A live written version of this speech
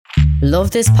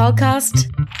Love this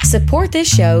podcast? Support this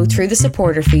show through the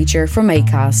supporter feature from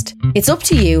Acast. It's up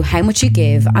to you how much you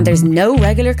give and there's no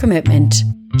regular commitment.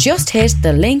 Just hit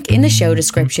the link in the show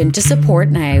description to support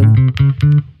now.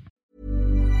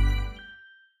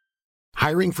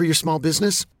 Hiring for your small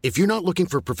business? If you're not looking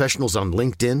for professionals on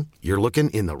LinkedIn, you're looking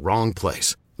in the wrong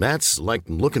place. That's like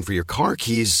looking for your car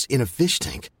keys in a fish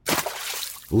tank.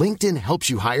 LinkedIn helps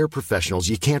you hire professionals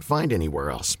you can't find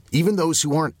anywhere else, even those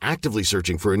who aren't actively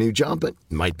searching for a new job but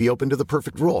might be open to the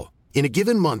perfect role. In a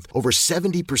given month, over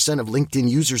 70% of LinkedIn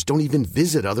users don't even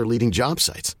visit other leading job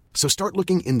sites. So start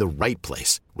looking in the right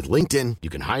place. With LinkedIn, you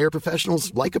can hire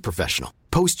professionals like a professional.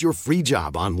 Post your free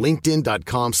job on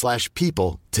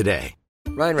linkedin.com/people today.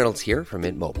 Ryan Reynolds here from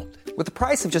Mint Mobile. With the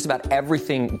price of just about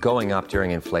everything going up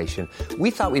during inflation, we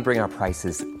thought we'd bring our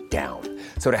prices down.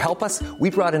 So to help us, we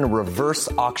brought in a reverse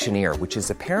auctioneer, which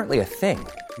is apparently a thing.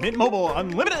 Mint Mobile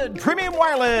Unlimited Premium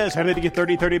Wireless. How to get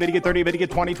 30, 30, bit to get 30, bit to get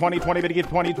 20, 20, 20, bit to get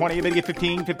 20, 20, bit to get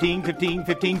 15, 15, 15,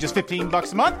 15, just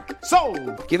 $15 a month?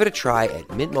 Sold! Give it a try at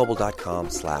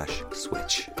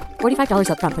mintmobile.com/switch. $45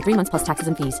 up front for 3 months plus taxes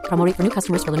and fees. Promo rate for new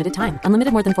customers for limited time.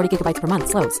 Unlimited more than 40 gigabytes per month.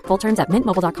 Slows full terms at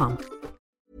mintmobile.com.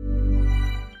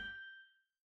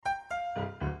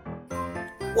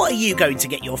 What are you going to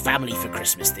get your family for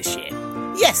Christmas this year?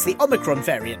 Yes, the Omicron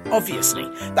variant, obviously.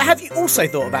 But have you also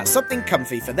thought about something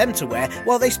comfy for them to wear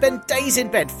while they spend days in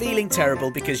bed feeling terrible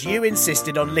because you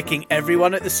insisted on licking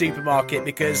everyone at the supermarket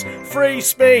because free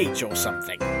speech or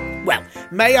something? Well,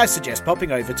 may I suggest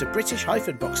popping over to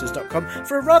British-Boxers.com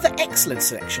for a rather excellent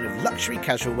selection of luxury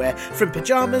casual wear, from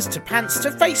pyjamas to pants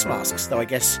to face masks, though I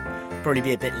guess probably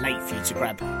be a bit late for you to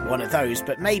grab one of those,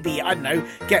 but maybe, I don't know,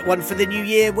 get one for the new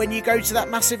year when you go to that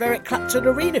massive Eric Clapton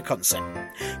arena concert.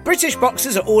 British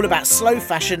Boxers are all about slow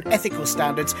fashion, ethical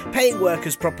standards, paying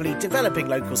workers properly, developing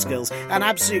local skills, and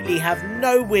absolutely have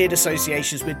no weird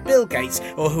associations with Bill Gates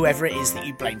or whoever it is that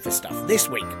you blame for stuff this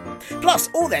week. Plus,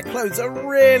 all their clothes are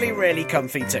really, really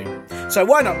comfy too. So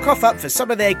why not cough up for some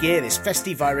of their gear this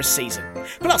Festivirus season?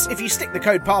 Plus, if you stick the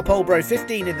code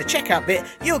PARPOLBRO15 in the checkout bit,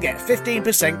 you'll get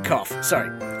 15%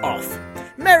 off.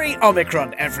 Merry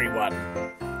Omicron, everyone!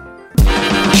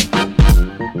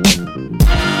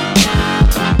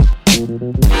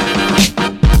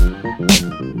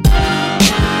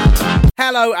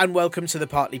 Hello and welcome to the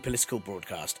Partly Political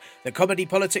Broadcast, the comedy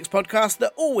politics podcast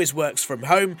that always works from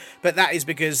home, but that is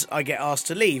because I get asked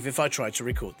to leave if I try to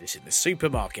record this in the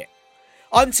supermarket.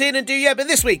 I'm Tiernan Douieb, and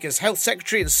this week, as Health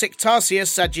Secretary and Sick Tarsier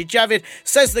Sajid Javid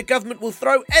says the government will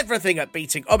throw everything at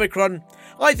beating Omicron,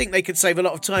 I think they could save a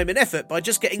lot of time and effort by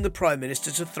just getting the Prime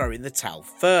Minister to throw in the towel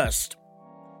first.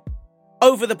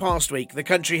 Over the past week, the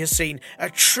country has seen a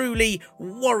truly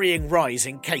worrying rise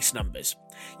in case numbers.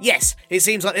 Yes, it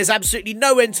seems like there's absolutely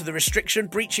no end to the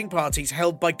restriction-breaching parties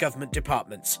held by government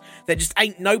departments. There just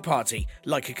ain't no party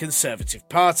like a Conservative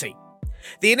Party.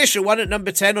 The initial one at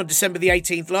number 10 on December the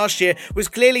 18th last year was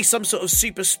clearly some sort of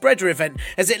super spreader event,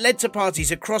 as it led to parties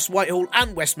across Whitehall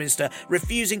and Westminster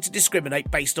refusing to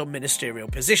discriminate based on ministerial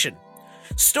position.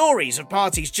 Stories of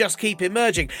parties just keep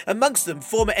emerging, amongst them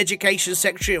former Education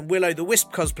Secretary and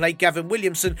Will-O'-the-Wisp cosplay Gavin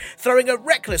Williamson throwing a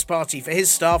reckless party for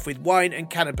his staff with wine and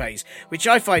canapes, which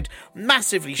I find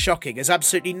massively shocking, as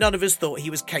absolutely none of us thought he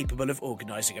was capable of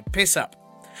organising a piss-up.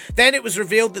 Then it was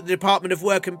revealed that the Department of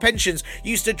Work and Pensions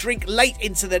used to drink late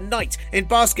into the night in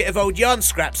basket of old yarn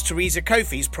scraps Theresa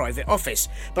Kofi's private office.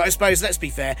 But I suppose, let's be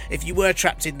fair, if you were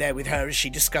trapped in there with her as she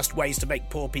discussed ways to make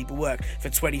poor people work for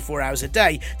 24 hours a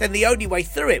day, then the only way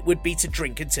through it would be to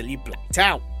drink until you blacked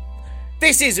out.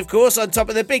 This is, of course, on top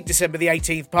of the big December the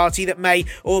 18th party that may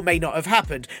or may not have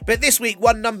happened. But this week,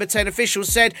 one number 10 official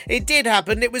said it did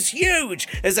happen. It was huge,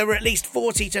 as there were at least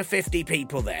 40 to 50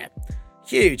 people there.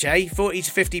 Huge, eh? 40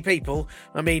 to 50 people.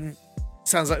 I mean,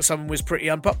 sounds like someone was pretty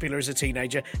unpopular as a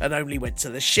teenager and only went to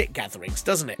the shit gatherings,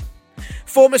 doesn't it?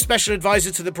 Former Special Advisor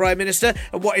to the Prime Minister,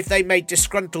 and what if they made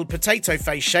disgruntled potato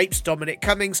face shapes, Dominic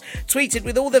Cummings, tweeted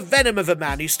with all the venom of a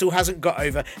man who still hasn't got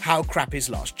over how crap his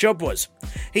last job was.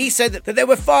 He said that there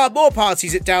were far more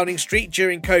parties at Downing Street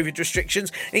during COVID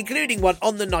restrictions, including one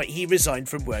on the night he resigned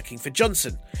from working for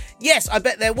Johnson. Yes, I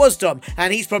bet there was, Dom,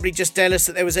 and he's probably just jealous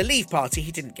that there was a leave party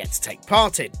he didn't get to take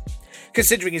part in.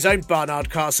 Considering his own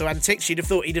Barnard Castle antics, you'd have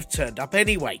thought he'd have turned up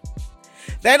anyway.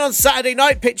 Then on Saturday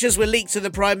night, pictures were leaked to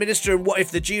the Prime Minister and what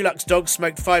if the Dulux dog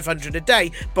smoked 500 a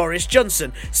day, Boris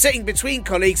Johnson, sitting between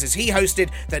colleagues as he hosted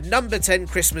the number 10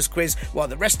 Christmas quiz while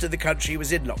the rest of the country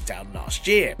was in lockdown last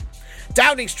year.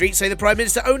 Downing Street say the Prime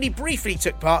Minister only briefly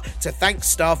took part to thank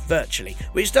staff virtually,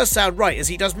 which does sound right as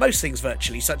he does most things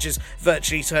virtually, such as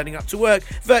virtually turning up to work,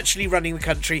 virtually running the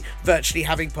country, virtually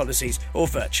having policies, or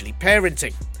virtually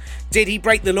parenting. Did he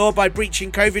break the law by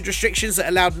breaching COVID restrictions that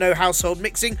allowed no household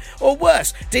mixing? Or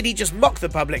worse, did he just mock the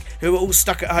public who were all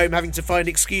stuck at home having to find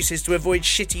excuses to avoid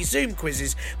shitty Zoom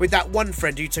quizzes with that one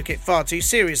friend who took it far too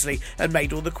seriously and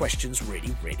made all the questions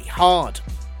really, really hard?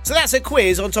 So that's a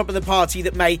quiz on top of the party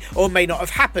that may or may not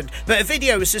have happened, but a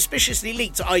video was suspiciously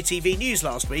leaked to ITV News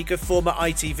last week of former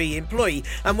ITV employee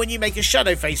and when you make a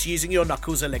shadow face using your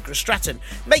knuckles Allegra Stratton,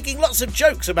 making lots of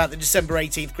jokes about the December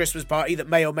 18th Christmas party that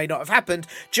may or may not have happened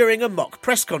during a mock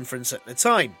press conference at the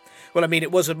time. Well, I mean,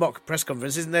 it was a mock press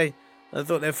conference, isn't it? I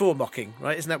thought they're for mocking,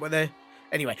 right? Isn't that what they're...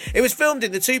 Anyway, it was filmed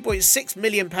in the £2.6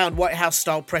 million White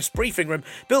House-style press briefing room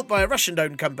built by a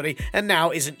Russian-owned company and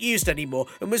now isn't used anymore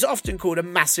and was often called a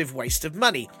massive waste of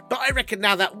money. But I reckon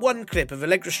now that one clip of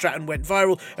Allegra Stratton went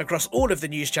viral across all of the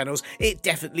news channels, it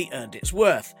definitely earned its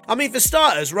worth. I mean, for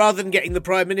starters, rather than getting the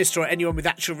Prime Minister or anyone with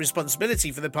actual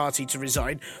responsibility for the party to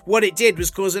resign, what it did was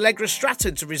cause Allegra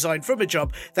Stratton to resign from a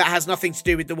job that has nothing to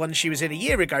do with the one she was in a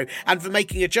year ago and for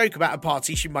making a joke about a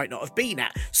party she might not have been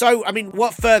at. So, I mean,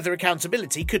 what further accountability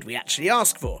could we actually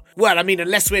ask for? Well, I mean,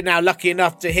 unless we're now lucky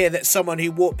enough to hear that someone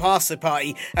who walked past the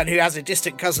party and who has a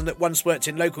distant cousin that once worked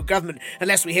in local government,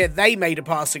 unless we hear they made a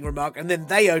passing remark and then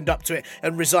they owned up to it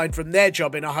and resigned from their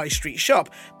job in a high street shop,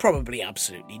 probably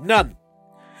absolutely none.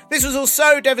 This was all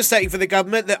so devastating for the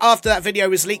government that after that video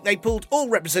was leaked, they pulled all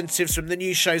representatives from the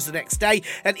news shows the next day,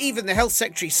 and even the Health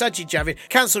Secretary Sajid Javid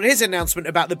cancelled his announcement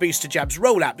about the booster jabs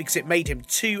rollout because it made him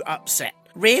too upset.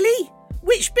 Really?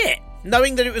 Which bit?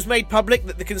 Knowing that it was made public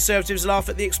that the Conservatives laugh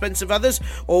at the expense of others?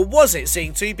 Or was it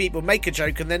seeing two people make a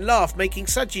joke and then laugh, making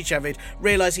Sajid Javid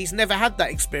realise he's never had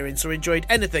that experience or enjoyed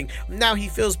anything, now he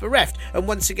feels bereft and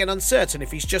once again uncertain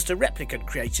if he's just a replicant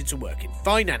created to work in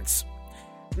finance?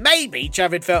 Maybe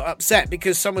Javid felt upset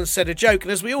because someone said a joke,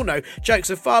 and as we all know, jokes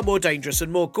are far more dangerous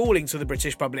and more galling to the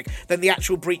British public than the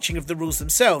actual breaching of the rules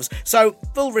themselves. So,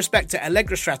 full respect to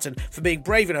Allegra Stratton for being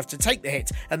brave enough to take the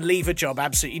hit and leave a job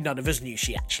absolutely none of us knew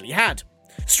she actually had.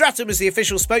 Stratton was the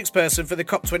official spokesperson for the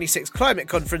COP26 climate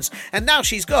conference, and now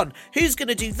she's gone. Who's going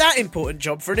to do that important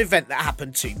job for an event that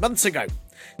happened 2 months ago?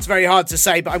 It's very hard to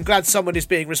say, but I'm glad someone is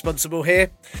being responsible here.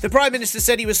 The Prime Minister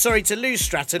said he was sorry to lose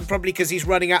Stratton, probably because he's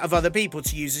running out of other people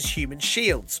to use as human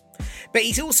shields. But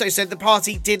he also said the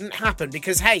party didn't happen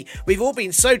because, hey, we've all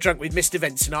been so drunk we've missed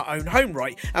events in our own home,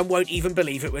 right, and won't even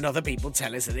believe it when other people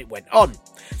tell us that it went on.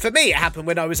 For me, it happened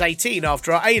when I was 18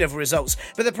 after our A-level results,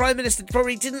 but the Prime Minister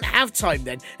probably didn't have time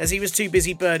then, as he was too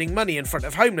busy burning money in front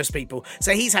of homeless people,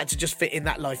 so he's had to just fit in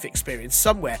that life experience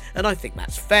somewhere, and I think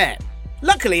that's fair.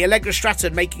 Luckily, Allegra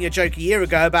Stratton making a joke a year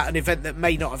ago about an event that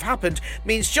may not have happened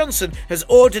means Johnson has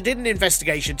ordered in an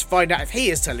investigation to find out if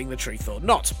he is telling the truth or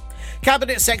not.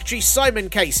 Cabinet Secretary Simon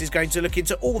Case is going to look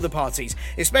into all the parties,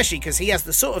 especially because he has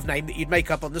the sort of name that you'd make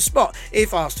up on the spot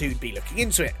if asked who'd be looking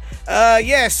into it.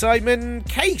 Simon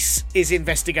Case is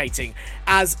investigating,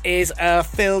 as is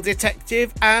Phil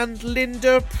Detective and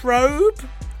Linda Probe.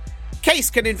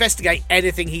 Case can investigate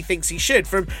anything he thinks he should,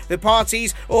 from the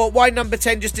parties or why Number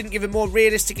 10 just didn't give a more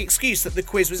realistic excuse that the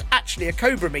quiz was actually a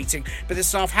Cobra meeting, but the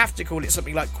staff have to call it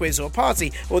something like quiz or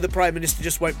party, or the Prime Minister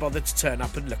just won't bother to turn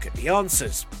up and look at the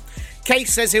answers.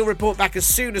 Case says he'll report back as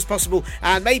soon as possible,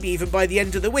 and maybe even by the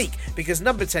end of the week, because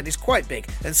Number 10 is quite big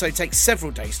and so takes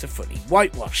several days to fully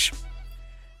whitewash.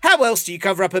 How else do you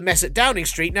cover up a mess at Downing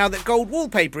Street now that gold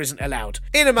wallpaper isn't allowed?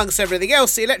 In amongst everything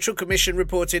else, the Electoral Commission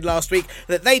reported last week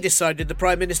that they decided the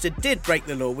Prime Minister did break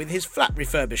the law with his flat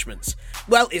refurbishments.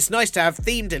 Well, it's nice to have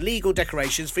themed illegal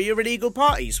decorations for your illegal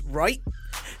parties, right?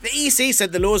 The EC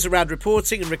said the laws around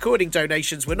reporting and recording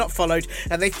donations were not followed,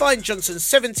 and they fined Johnson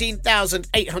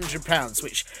 £17,800,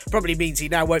 which probably means he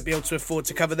now won't be able to afford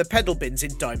to cover the pedal bins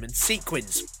in diamond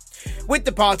sequins. With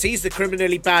the parties, the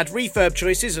criminally bad refurb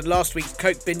choices and last week's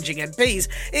coke binging MPs,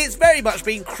 it's very much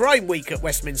been crime week at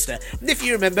Westminster. And if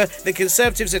you remember, the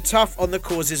Conservatives are tough on the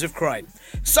causes of crime.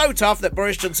 So tough that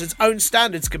Boris Johnson's own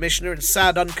Standards Commissioner and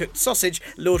sad uncooked sausage,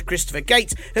 Lord Christopher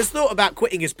Gate, has thought about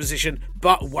quitting his position,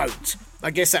 but won't. I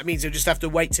guess that means he'll just have to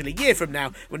wait till a year from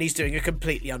now when he's doing a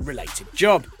completely unrelated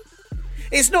job.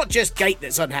 It's not just Gate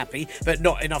that's unhappy, but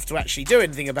not enough to actually do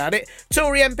anything about it.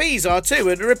 Tory MPs are too,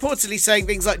 and are reportedly saying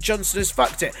things like Johnson has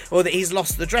fucked it, or that he's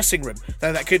lost the dressing room,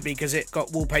 though that could be because it got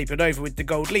wallpapered over with the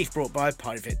gold leaf brought by a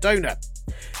private donor.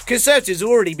 Conservatives have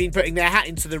already been putting their hat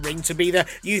into the ring to be the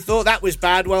 "you thought that was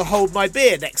bad, well hold my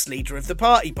beer" next leader of the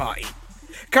party.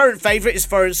 Current favourite is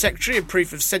Foreign Secretary and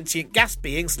proof of sentient gas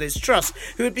beings Liz Truss,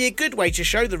 who would be a good way to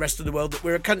show the rest of the world that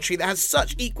we're a country that has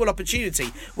such equal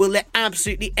opportunity will let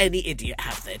absolutely any idiot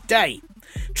have their day.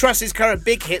 Truss's current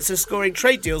big hits are scoring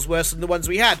trade deals worse than the ones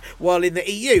we had while in the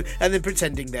EU and then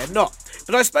pretending they're not.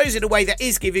 But I suppose in a way that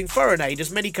is giving foreign aid,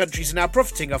 as many countries are now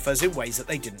profiting off us in ways that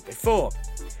they didn't before.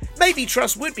 Maybe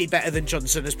Truss would be better than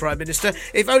Johnson as Prime Minister,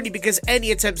 if only because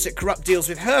any attempts at corrupt deals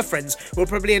with her friends will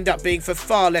probably end up being for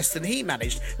far less than he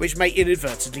managed, which may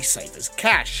inadvertently save us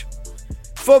cash.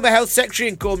 Former Health Secretary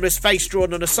and gormless face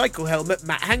drawn on a cycle helmet,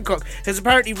 Matt Hancock, has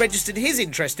apparently registered his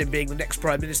interest in being the next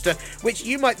Prime Minister, which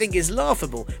you might think is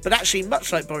laughable, but actually,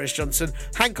 much like Boris Johnson,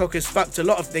 Hancock has fucked a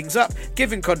lot of things up,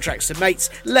 given contracts to mates,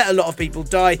 let a lot of people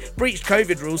die, breached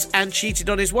COVID rules and cheated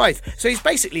on his wife, so he's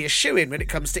basically a shoo-in when it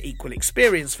comes to equal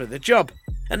experience for the job.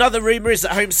 Another rumour is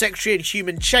that Home Secretary and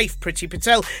human chafe Priti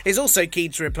Patel is also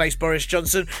keen to replace Boris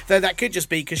Johnson, though that could just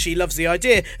be because she loves the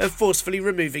idea of forcefully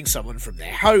removing someone from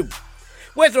their home.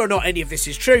 Whether or not any of this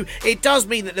is true, it does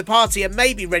mean that the party are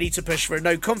maybe ready to push for a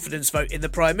no-confidence vote in the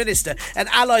Prime Minister, and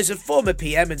allies of former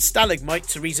PM and stalagmite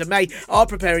Theresa May are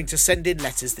preparing to send in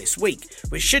letters this week,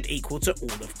 which should equal to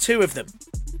all of 2 of them.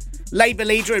 Labour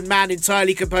leader and man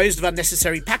entirely composed of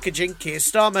unnecessary packaging, Keir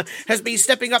Starmer, has been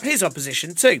stepping up his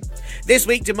opposition too, this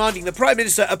week demanding the Prime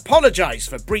Minister apologise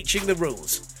for breaching the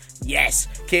rules. Yes,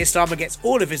 Keir Starmer gets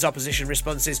all of his opposition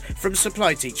responses from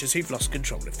supply teachers who've lost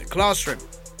control of the classroom.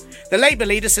 The Labour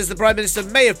leader says the Prime Minister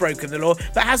may have broken the law,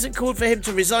 but hasn't called for him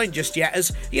to resign just yet,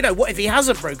 as, what if he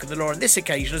hasn't broken the law on this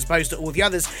occasion as opposed to all the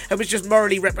others, and was just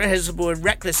morally reprehensible and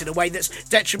reckless in a way that's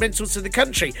detrimental to the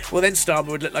country? Well, then Starmer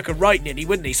would look like a right ninny,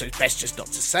 wouldn't he? So it's best just not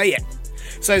to say it.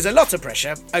 So there's a lot of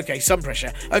pressure, some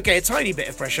pressure, a tiny bit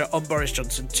of pressure on Boris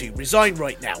Johnson to resign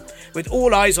right now, with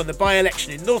all eyes on the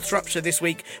by-election in North Shropshire this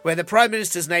week, where the Prime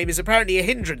Minister's name is apparently a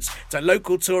hindrance to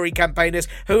local Tory campaigners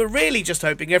who are really just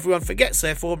hoping everyone forgets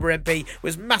their former MP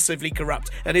was massively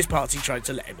corrupt and his party tried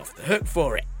to let him off the hook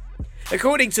for it.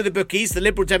 According to the bookies, the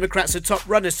Liberal Democrats are top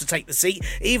runners to take the seat,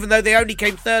 even though they only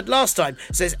came third last time,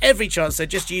 so there's every chance they're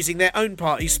just using their own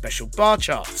party's special bar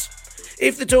charts.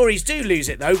 If the Tories do lose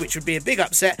it though, which would be a big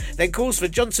upset, then calls for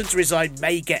Johnson to resign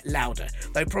may get louder,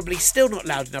 though probably still not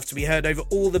loud enough to be heard over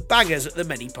all the bangers at the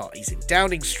many parties in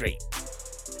Downing Street.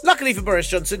 Luckily for Boris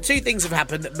Johnson, 2 things have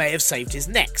happened that may have saved his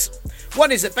necks.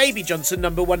 One is that baby Johnson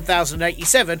number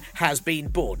 1087 has been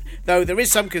born, though there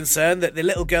is some concern that the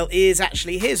little girl is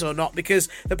actually his or not, because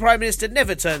the Prime Minister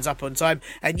never turns up on time,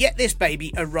 and yet this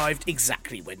baby arrived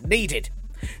exactly when needed.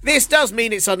 This does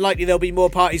mean it's unlikely there'll be more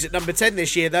parties at number 10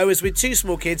 this year though, as with 2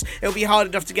 small kids it'll be hard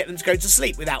enough to get them to go to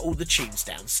sleep without all the tunes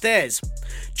downstairs.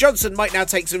 Johnson might now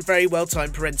take some very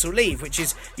well-timed parental leave, which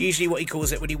is usually what he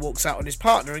calls it when he walks out on his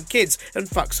partner and kids and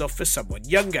fucks off for someone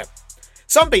younger.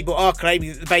 Some people are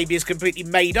claiming that the baby is completely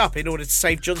made up in order to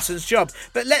save Johnson's job,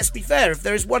 but let's be fair, if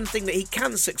there is one thing that he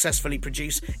can successfully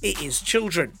produce, it is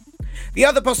children. The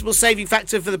other possible saving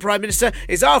factor for the Prime Minister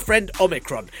is our friend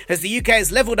Omicron, as the UK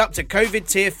has levelled up to COVID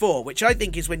Tier 4, which I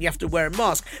think is when you have to wear a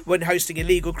mask when hosting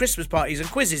illegal Christmas parties and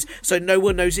quizzes, so no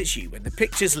one knows it's you when the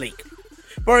pictures leak.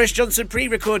 Boris Johnson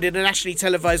pre-recorded a nationally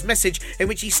televised message in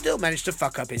which he still managed to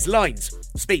fuck up his lines.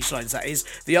 Speech lines, that is.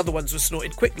 The other ones were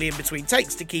snorted quickly in between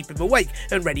takes to keep him awake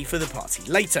and ready for the party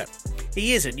later.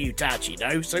 He is a new dad,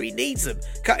 so he needs them.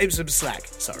 Cut him some slack.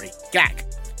 Gag.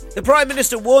 The Prime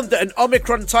Minister warned that an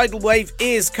Omicron tidal wave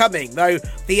is coming, though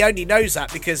he only knows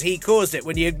that because he caused it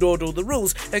when he ignored all the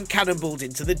rules and cannonballed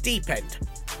into the deep end.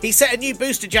 He set a new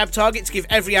booster jab target to give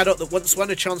every adult that wants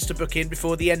one a chance to book in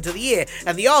before the end of the year,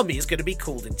 and the army is going to be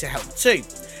called into help too.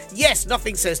 Yes,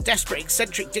 nothing says desperate,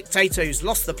 eccentric dictator who's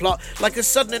lost the plot like a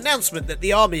sudden announcement that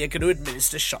the army are going to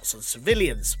administer shots on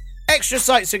civilians. Extra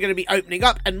sites are going to be opening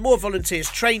up and more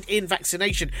volunteers trained in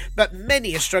vaccination, but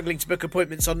many are struggling to book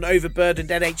appointments on an overburdened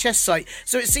NHS site,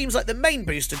 so it seems like the main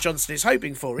booster Johnson is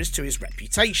hoping for is to his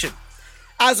reputation.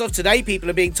 As of today, people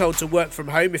are being told to work from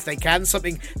home if they can,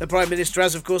 something the Prime Minister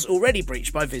has of course already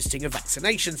breached by visiting a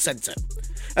vaccination centre.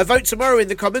 A vote tomorrow in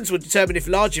the Commons will determine if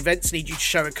large events need you to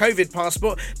show a COVID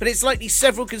passport, but it's likely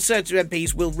several Conservative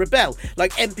MPs will rebel,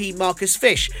 like MP Marcus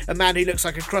Fish, a man who looks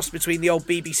like a cross between the old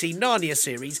BBC Narnia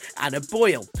series and a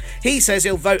Boyle. He says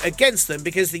he'll vote against them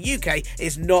because the UK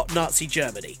is not Nazi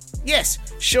Germany. Yes,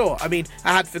 sure, I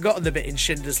had forgotten the bit in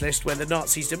Schindler's List when the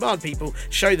Nazis demand people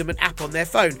show them an app on their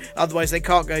phone, otherwise they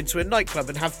can't go into a nightclub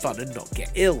and have fun and not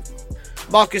get ill.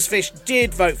 Marcus Fish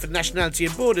did vote for the Nationality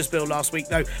and Borders Bill last week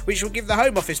though, which will give the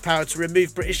Home Office power to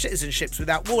remove British citizenships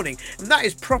without warning, and that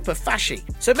is proper fashy.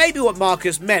 So maybe what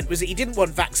Marcus meant was that he didn't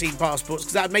want vaccine passports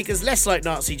because that would make us less like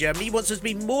Nazi Germany. He wants us to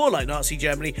be more like Nazi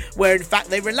Germany, where in fact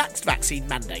they relaxed vaccine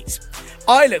mandates.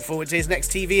 I look forward to his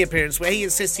next TV appearance where he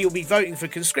insists he'll be voting for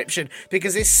conscription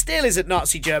because this still isn't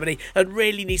Nazi Germany and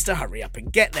really needs to hurry up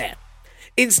and get there.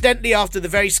 Incidentally, after the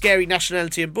very scary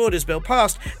Nationality and Borders Bill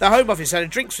passed, the Home Office had a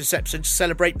drinks reception to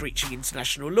celebrate breaching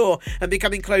international law and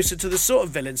becoming closer to the sort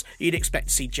of villains you'd expect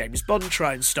to see James Bond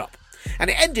try and stop. And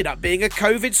it ended up being a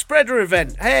COVID spreader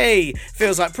event. Hey,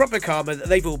 feels like proper karma that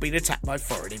they've all been attacked by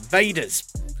foreign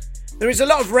invaders. There is a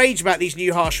lot of rage about these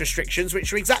new harsh restrictions,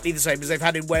 which are exactly the same as they've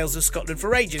had in Wales and Scotland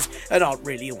for ages and aren't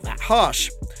really all that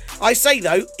harsh. I say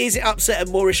though, is it upset at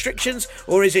more restrictions,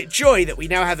 or is it joy that we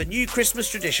now have a new Christmas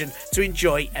tradition to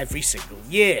enjoy every single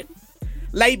year?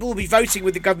 Labour will be voting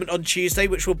with the government on Tuesday,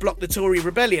 which will block the Tory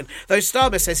rebellion, though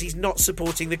Starmer says he's not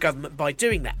supporting the government by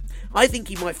doing that. I think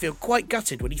he might feel quite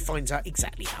gutted when he finds out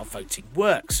exactly how voting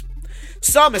works.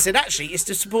 Starmer said actually it's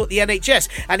to support the NHS,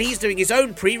 and he's doing his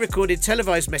own pre-recorded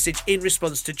televised message in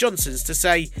response to Johnson's to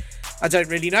say, I don't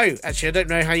really know. Actually, I don't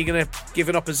know how you're going to give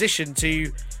an opposition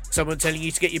to someone telling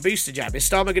you to get your booster jab. Is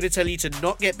Starmer going to tell you to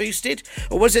not get boosted?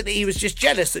 Or was it that he was just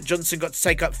jealous that Johnson got to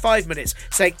take up 5 minutes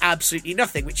saying absolutely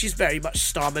nothing, which is very much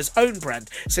Starmer's own brand,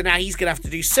 so now he's going to have to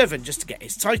do 7 just to get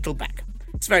his title back?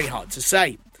 It's very hard to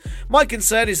say. My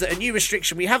concern is that a new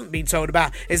restriction we haven't been told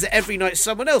about is that every night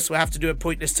someone else will have to do a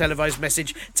pointless televised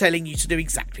message telling you to do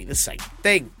exactly the same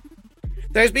thing.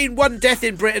 There has been 1 death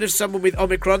in Britain of someone with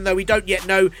Omicron, though we don't yet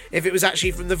know if it was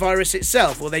actually from the virus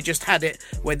itself or they just had it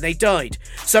when they died.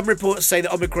 Some reports say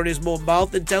that Omicron is more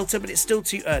mild than Delta, but it's still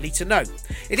too early to know.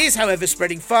 It is, however,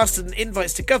 spreading faster than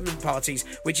invites to government parties,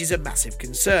 which is a massive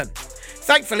concern.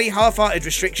 Thankfully, half-hearted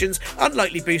restrictions,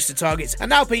 unlikely booster targets, and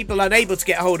now people unable to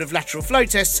get hold of lateral flow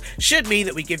tests should mean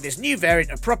that we give this new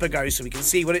variant a proper go so we can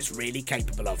see what it's really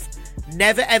capable of.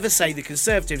 Never ever say the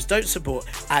Conservatives don't support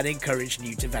and encourage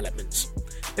new developments.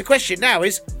 The question now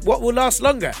is, what will last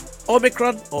longer,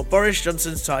 Omicron or Boris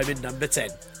Johnson's time in number 10?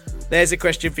 There's a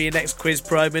question for your next quiz,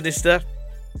 Prime Minister.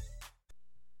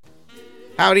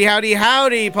 Howdy, howdy,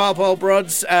 howdy, Parpol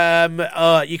Brods.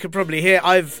 You can probably hear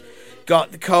I've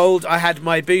got the cold. I had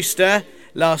my booster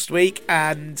last week,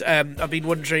 and I've been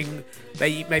wondering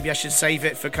maybe I should save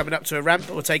it for coming up to a ramp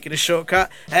or taking a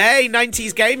shortcut. Hey,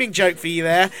 90s gaming joke for you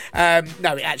there.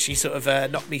 No, it actually sort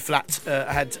of knocked me flat.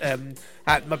 I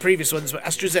had my previous ones were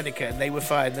AstraZeneca and they were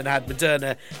fine. Then I had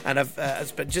Moderna, and I've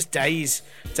spent just days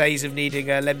of needing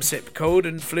a Lemsip cold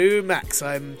and flu max.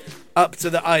 I'm up to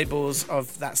the eyeballs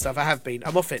of that stuff. I have been.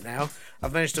 I'm off it now.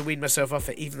 I've managed to wean myself off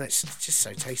it, even though it's just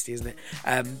so tasty, isn't it?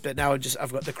 But now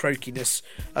I've got the croakiness.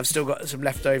 I've still got some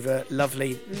leftover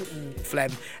lovely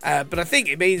phlegm. But I think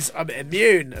it means I'm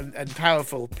immune and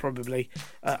powerful, probably.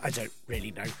 I don't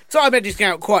really know. So I'm editing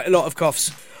out quite a lot of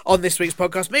coughs on this week's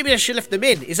podcast. Maybe I should have left them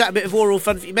in. Is that a bit of oral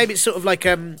fun for you? Maybe it's sort of like,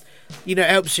 it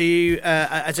helps you.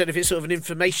 I don't know if it's sort of an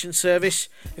information service.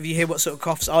 If you hear what sort of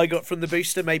coughs I got from the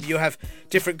booster, maybe you'll have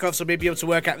different coughs, or maybe be able to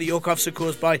work out that your coughs are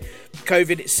caused by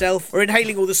COVID itself, or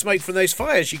inhaling all the smoke from those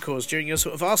fires you caused during your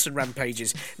sort of arson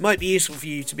rampages. It might be useful for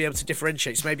you to be able to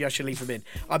differentiate, so maybe I should leave them in.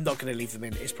 I'm not going to leave them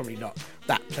in. It's probably not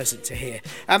that pleasant to hear.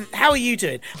 How are you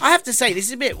doing? I have to say, this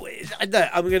is a bit... No,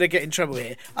 I'm going to get in trouble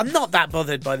here. I'm not that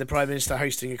bothered by the Prime Minister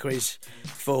hosting a quiz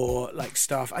for,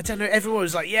 staff. I don't know, everyone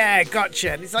was like, yeah,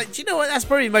 gotcha. And it's like, do you know what? That's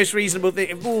probably the most reasonable thing.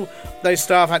 If all those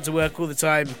staff had to work all the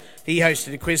time, he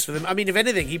hosted a quiz for them. I mean, if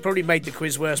anything, he probably made the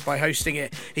quiz worse by hosting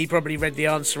it. He probably read the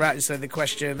answer out instead of the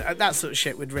question. That sort of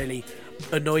shit would really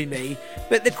annoy me.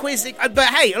 But the quiz thing... But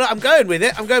hey, look, I'm going with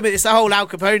it. It's the whole Al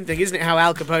Capone thing, isn't it? How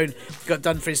Al Capone got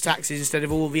done for his taxes instead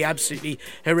of all the absolutely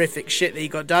horrific shit that he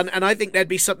got done. And I think there'd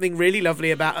be something really lovely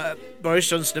about Boris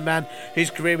Johnson, a man whose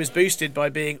career was boosted by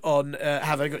being on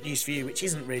Have I Got News For You, which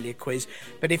isn't really a quiz.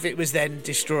 But if it was then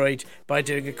destroyed by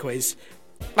doing a quiz,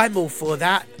 I'm all for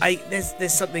that.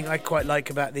 There's something I quite like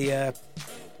about the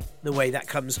way that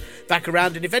comes back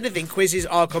around. And if anything, quizzes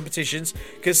are competitions.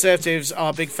 Conservatives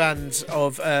are big fans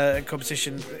of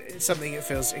competition. It's something that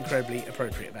feels incredibly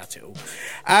appropriate about it all.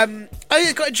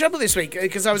 I got in trouble this week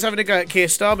because I was having a go at Keir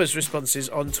Starmer's responses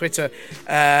on Twitter.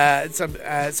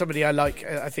 Somebody I like,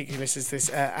 I think he listens to this,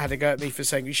 had a go at me for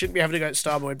saying you shouldn't be having a go at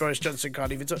Starmer when Boris Johnson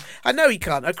can't even talk. I know he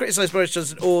can't. I criticise Boris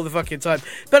Johnson all the fucking time.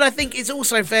 But I think it's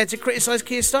also fair to criticise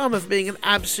Keir Starmer for being an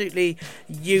absolutely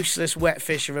useless wet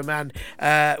fish of a man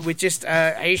with just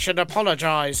he should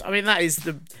apologise. I mean, that is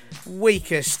the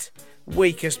weakest,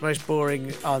 most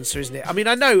boring answer, isn't it? I mean,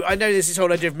 I know there's this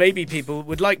whole idea of maybe people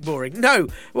would like boring. No,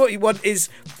 what you want is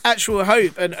actual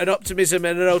hope and optimism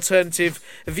and an alternative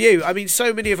view. I mean,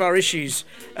 so many of our issues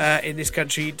in this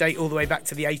country date all the way back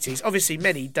to the 80s. Obviously,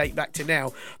 many date back to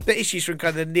now, but issues from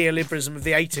kind of the neoliberalism of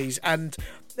the 80s. And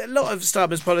a lot of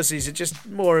Starmer's policies are just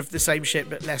more of the same shit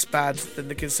but less bad than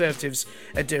the Conservatives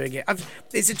are doing it.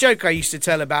 It's a joke I used to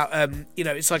tell about,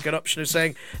 it's like an option of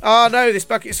saying, oh no, this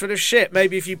bucket's full of shit,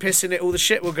 maybe if you piss in it all the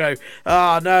shit will go.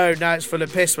 Oh no, now it's full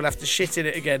of piss, we'll have to shit in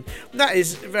it again. And that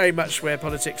is very much where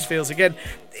politics feels again.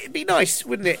 It'd be nice,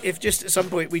 wouldn't it, if just at some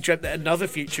point we dreamt that another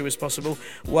future was possible,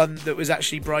 one that was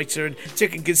actually brighter and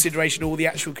took in consideration all the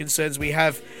actual concerns we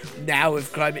have now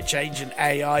of climate change and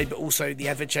AI, but also the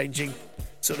ever-changing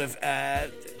sort of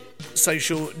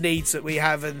social needs that we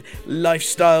have and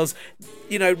lifestyles,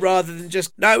 rather than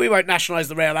just, no, we won't nationalise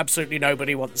the rail, absolutely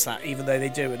nobody wants that, even though they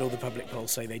do, and all the public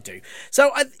polls say they do.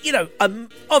 So,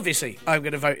 obviously, I'm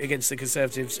going to vote against the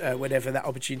Conservatives whenever that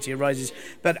opportunity arises,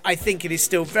 but I think it is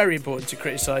still very important to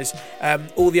criticise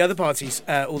all the other parties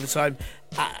all the time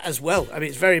as well. I mean,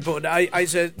 it's very important.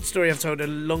 It's a story I've told a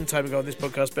long time ago on this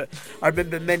podcast, but I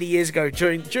remember many years ago,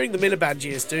 during the Miliband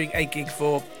years, doing a gig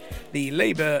for the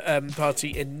Labour Party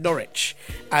in Norwich,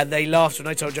 and they laughed when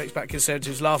I told jokes about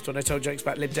Conservatives, laughed when I told jokes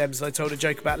about Lib Dems, and I told a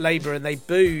joke about Labour and they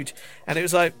booed, and it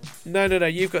was like, no,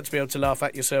 you've got to be able to laugh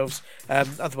at yourselves,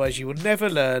 otherwise you will never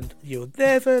learn.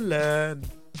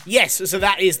 Yes, so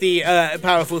that is the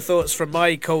powerful thoughts from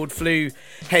my cold flu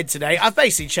head today. I've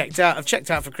basically checked out. I've checked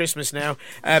out for Christmas now.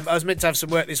 I was meant to have some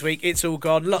work this week. It's all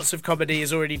gone. Lots of comedy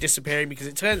is already disappearing because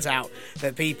it turns out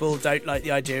that people don't like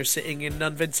the idea of sitting in an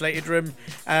unventilated room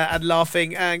and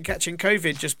laughing and catching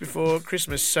COVID just before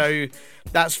Christmas. So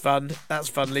that's fun. That's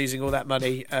fun losing all that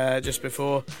money just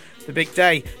before the big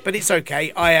day. But it's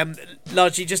okay. I am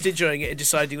largely just enjoying it and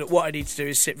deciding that what I need to do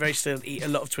is sit very still and eat a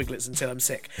lot of Twiglets until I'm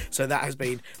sick. So that has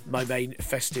been my main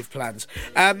festive plans.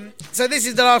 So this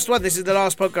is the last one. This is the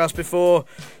last podcast before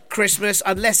Christmas,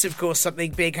 unless of course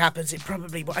something big happens. It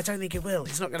probably, I don't think it will.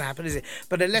 It's not going to happen, is it?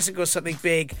 But unless of course something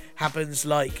big happens,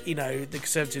 like the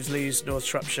Conservatives lose North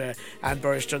Shropshire and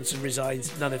Boris Johnson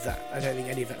resigns, none of that. I don't think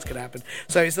any of that's going to happen.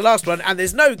 So it's the last one, and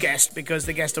there's no guest because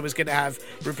the guest I was going to have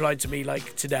replied to me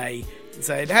like today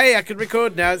saying, hey, I can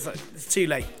record now. It's like, it's too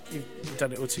late. You've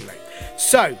done it all too late.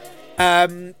 So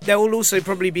there will also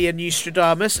probably be a new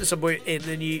Stradamus at some point in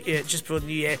the new just before the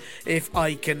new year, if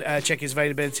I can check his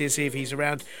availability and see if he's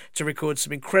around to record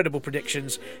some incredible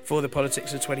predictions for the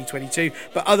politics of 2022.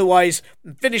 But otherwise,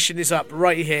 I'm finishing this up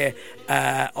right here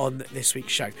on this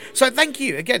week's show. So thank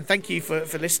you again. Thank you for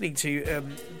listening to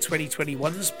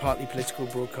 2021's Partly Political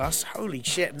broadcast. Holy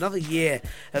shit, another year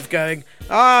of going,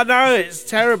 oh no, it's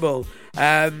terrible.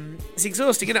 It's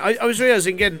exhausting, isn't it? I was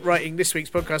realising again, writing this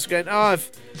week's podcast, going, I've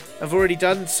already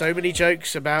done so many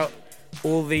jokes about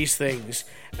all these things.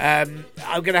 I'm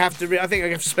going to have to, I think I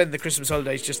have to spend the Christmas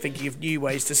holidays just thinking of new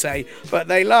ways to say, but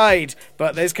they lied,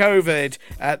 but there's COVID.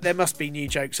 There must be new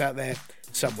jokes out there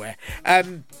somewhere.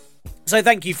 So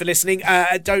thank you for listening.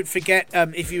 Don't forget,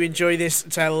 if you enjoy this,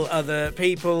 tell other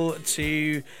people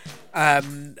to... I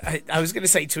was going to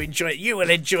say to enjoy it. You will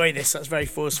enjoy this. That's very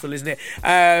forceful, isn't it?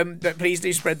 But please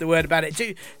do spread the word about it.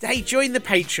 Join the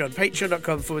Patreon.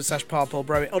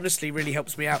 Patreon.com/ParPolBro. It honestly really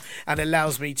helps me out and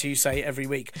allows me to say every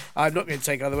week, I'm not going to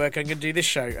take other work. I'm going to do this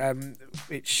show,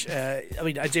 which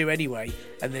I do anyway,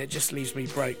 and then it just leaves me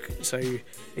broke. So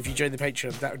if you join the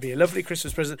Patreon, that would be a lovely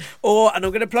Christmas present. And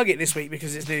I'm going to plug it this week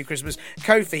because it's nearly Christmas.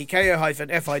 Ko-fi,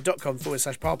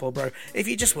 ko-fi.com/ParPolBro. If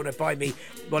you just want to buy me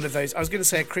one of those, I was going to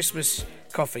say a Christmas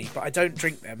coffee, but I don't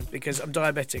drink them because I'm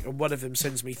diabetic and one of them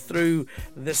sends me through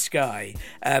the sky.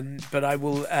 But I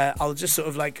will, I'll just sort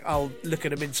of I'll look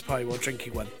at a mince pie while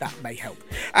drinking one. That may help.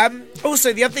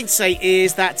 Also, the other thing to say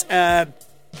is that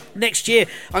next year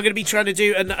I'm going to be trying to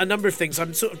do a number of things.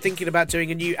 I'm sort of thinking about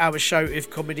doing a new hour show if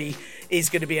comedy is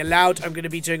going to be allowed. I'm going to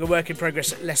be doing a work in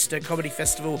progress at Leicester Comedy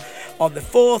Festival on the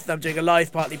 4th. I'm doing a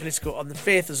live Partly Political on the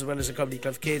 5th, as well as a Comedy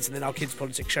Club Kids, and then our Kids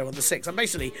Politics show on the 6th. I'm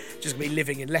basically just going to be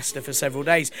living in Leicester for several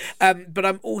days. But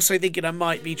I'm also thinking I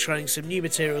might be trying some new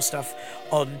material stuff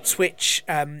on Twitch.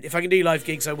 If I can do live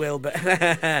gigs, I will, but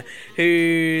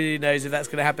who knows if that's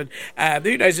going to happen.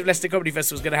 Who knows if Leicester Comedy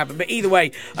Festival is going to happen. But either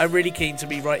way, I'm really keen to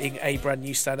be writing a brand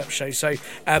new stand-up show. So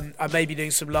I may be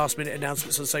doing some last-minute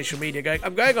announcements on social media going,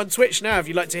 I'm going on Twitch now if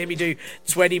you'd like to hear me do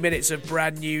 20 minutes of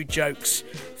brand new jokes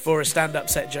for a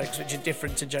stand-up set jokes, which are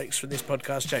different to jokes from this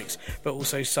podcast jokes, but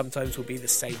also sometimes will be the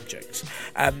same jokes.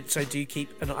 So do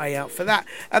keep an eye out for that.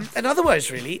 And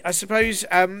otherwise, really, I suppose...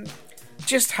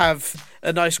 just have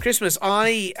a nice Christmas.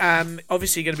 I am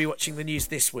obviously going to be watching the news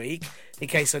this week in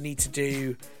case I need to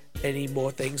do any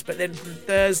more things, but then from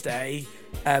Thursday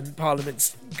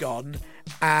Parliament's gone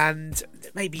and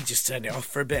maybe just turn it off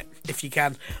for a bit if you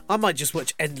can. I might just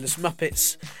watch endless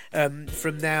Muppets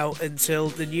from now until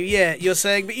the new year. You're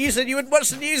saying, but you said you wouldn't watch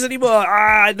the news anymore.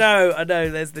 I know,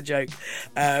 there's the joke.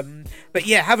 But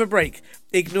yeah, have a break.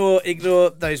 Ignore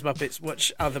those Muppets,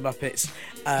 watch other Muppets,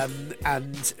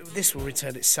 and this will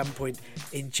return at some point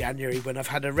in January when I've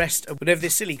had a rest and whenever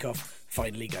this silly cough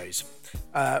finally goes.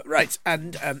 Right,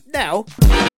 and now...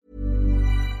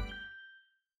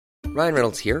 Ryan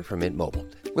Reynolds here from Mint Mobile.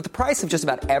 With the price of just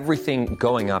about everything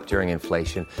going up during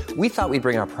inflation, we thought we'd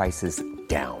bring our prices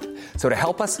down. So to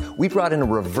help us, we brought in a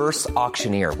reverse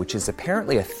auctioneer, which is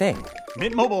apparently a thing.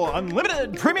 Mint Mobile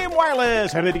Unlimited Premium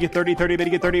Wireless. How to get 30, 30, bit to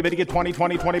get 30, bit to get 20,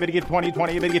 20, 20, bit to get 20,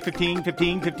 20, bit to get 15,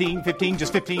 15, 15, 15,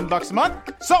 just $15 a month?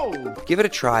 Sold! Give it a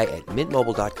try at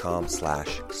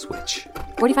mintmobile.com/switch.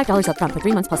 $45 up front for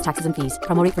 3 months plus taxes and fees.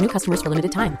 Promo rate for new customers for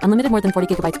limited time. Unlimited more than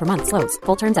 40 gigabytes per month. Slows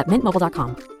full terms at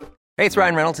mintmobile.com. Hey, it's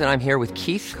Ryan Reynolds, and I'm here with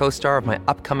Keith, co-star of my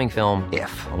upcoming film, If,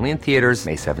 only in theaters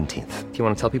May 17th. Do you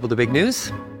want to tell people the big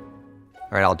news?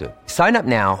 All right, I'll do it. Sign up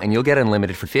now and you'll get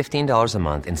unlimited for $15 a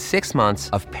month and 6 months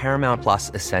of Paramount Plus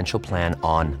Essential Plan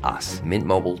on us.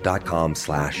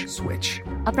 mintmobile.com/switch.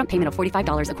 Upfront payment of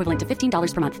 $45 equivalent to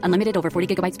 $15 per month. Unlimited over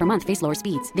 40 gigabytes per month. Face lower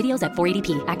speeds. Videos at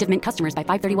 480p. Active Mint customers by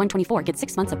 531.24 get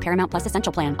 6 months of Paramount Plus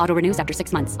Essential Plan. Auto renews after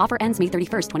 6 months. Offer ends May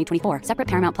 31st, 2024. Separate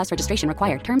Paramount Plus registration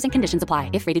required. Terms and conditions apply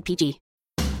if rated PG.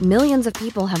 Millions of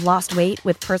people have lost weight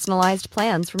with personalized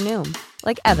plans from Noom.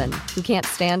 Like Evan, who can't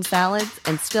stand salads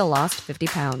and still lost 50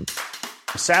 pounds.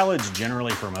 Salads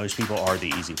generally for most people are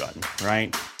the easy button,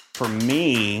 right? For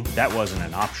me, that wasn't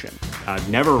an option. I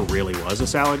never really was a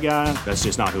salad guy. That's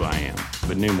just not who I am.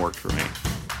 But Noom worked for me.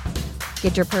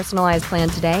 Get your personalized plan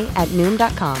today at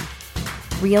Noom.com.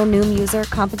 Real Noom user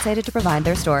compensated to provide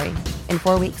their story. In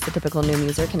 4 weeks, the typical Noom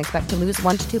user can expect to lose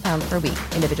 1 to 2 pounds per week.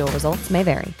 Individual results may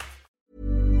vary.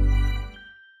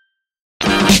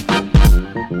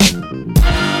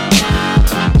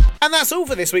 And that's all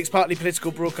for this week's Partly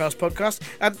Political Broadcast podcast,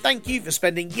 and thank you for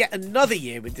spending yet another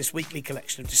year with this weekly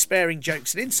collection of despairing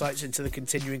jokes and insights into the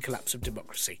continuing collapse of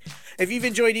democracy. If you've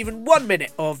enjoyed even 1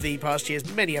 minute of the past year's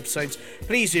many episodes,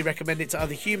 please do recommend it to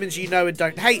other humans you know and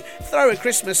don't hate. Throw a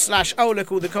Christmas / oh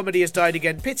look, all the comedy has died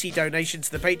again pity donation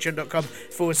to the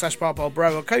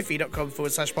patreon.com/parpolbro or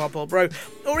ko-fi.com/parpolbro,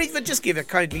 or even just give a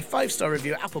kindly 5-star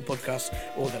review at Apple Podcasts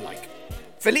or the like.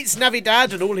 Feliz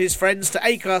Navidad and all his friends, to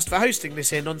Acast for hosting this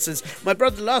here nonsense, my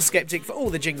brother Last Skeptic for all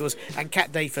the jingles, and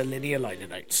Cat Day for linear liner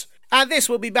notes. And this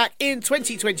will be back in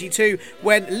 2022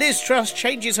 when Liz Truss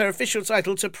changes her official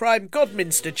title to Prime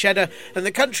Godminster Cheddar and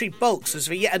the country bulks as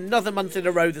for yet another month in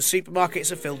a row the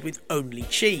supermarkets are filled with only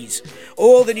cheese.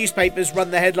 All the newspapers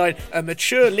run the headline, "A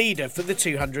mature leader for the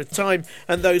 200th time,"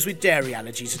 and those with dairy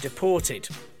allergies are deported.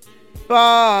 Bye!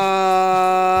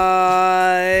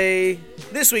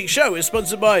 This week's show is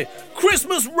sponsored by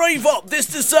Christmas Rave Up this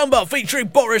December, featuring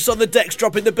Boris on the decks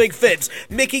dropping the big fits,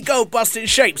 Mickey Gold busting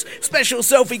shapes, special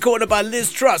selfie corner by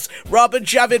Liz Truss, Robin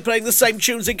Javid playing the same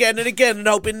tunes again and again and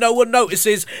hoping no one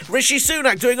notices, Rishi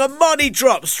Sunak doing a money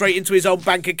drop straight into his own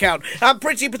bank account, and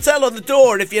Priti Patel on the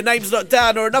door, and if your name's not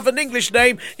Dan or another English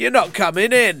name, you're not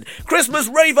coming in. Christmas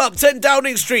Rave Up, 10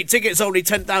 Downing Street, tickets only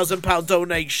 £10,000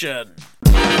 donation.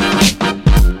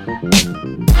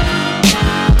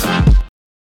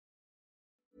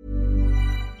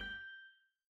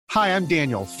 Hi, I'm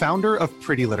Daniel, founder of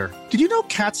Pretty Litter. Did you know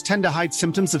cats tend to hide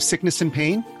symptoms of sickness and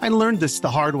pain? I learned this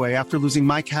the hard way after losing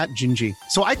my cat, Gingy.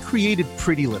 So I created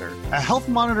Pretty Litter, a health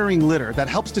monitoring litter that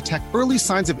helps detect early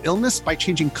signs of illness by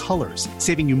changing colors,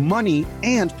 saving you money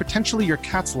and potentially your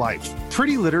cat's life.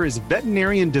 Pretty Litter is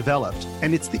veterinarian developed,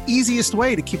 and it's the easiest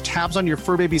way to keep tabs on your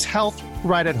fur baby's health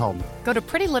right at home. Go to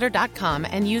prettylitter.com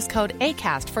and use code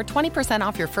ACAST for 20%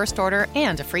 off your first order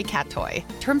and a free cat toy.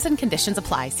 Terms and conditions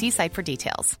apply. See site for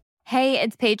details. Hey,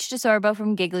 it's Paige DeSorbo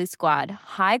from Giggly Squad.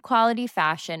 High quality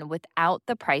fashion without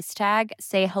the price tag.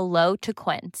 Say hello to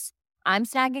Quince. I'm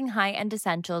snagging high-end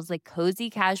essentials like cozy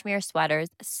cashmere sweaters,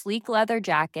 sleek leather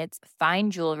jackets,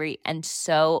 fine jewelry, and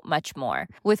so much more.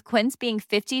 With Quince being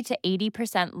 50 to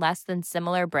 80% less than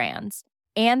similar brands.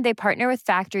 And they partner with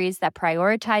factories that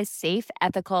prioritize safe,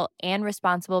 ethical, and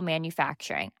responsible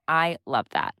manufacturing. I love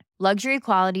that. Luxury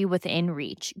quality within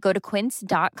reach. Go to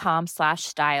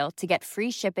quince.com/style to get free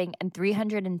shipping and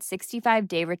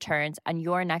 365-day returns on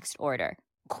your next order.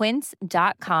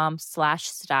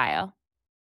 Quince.com/style.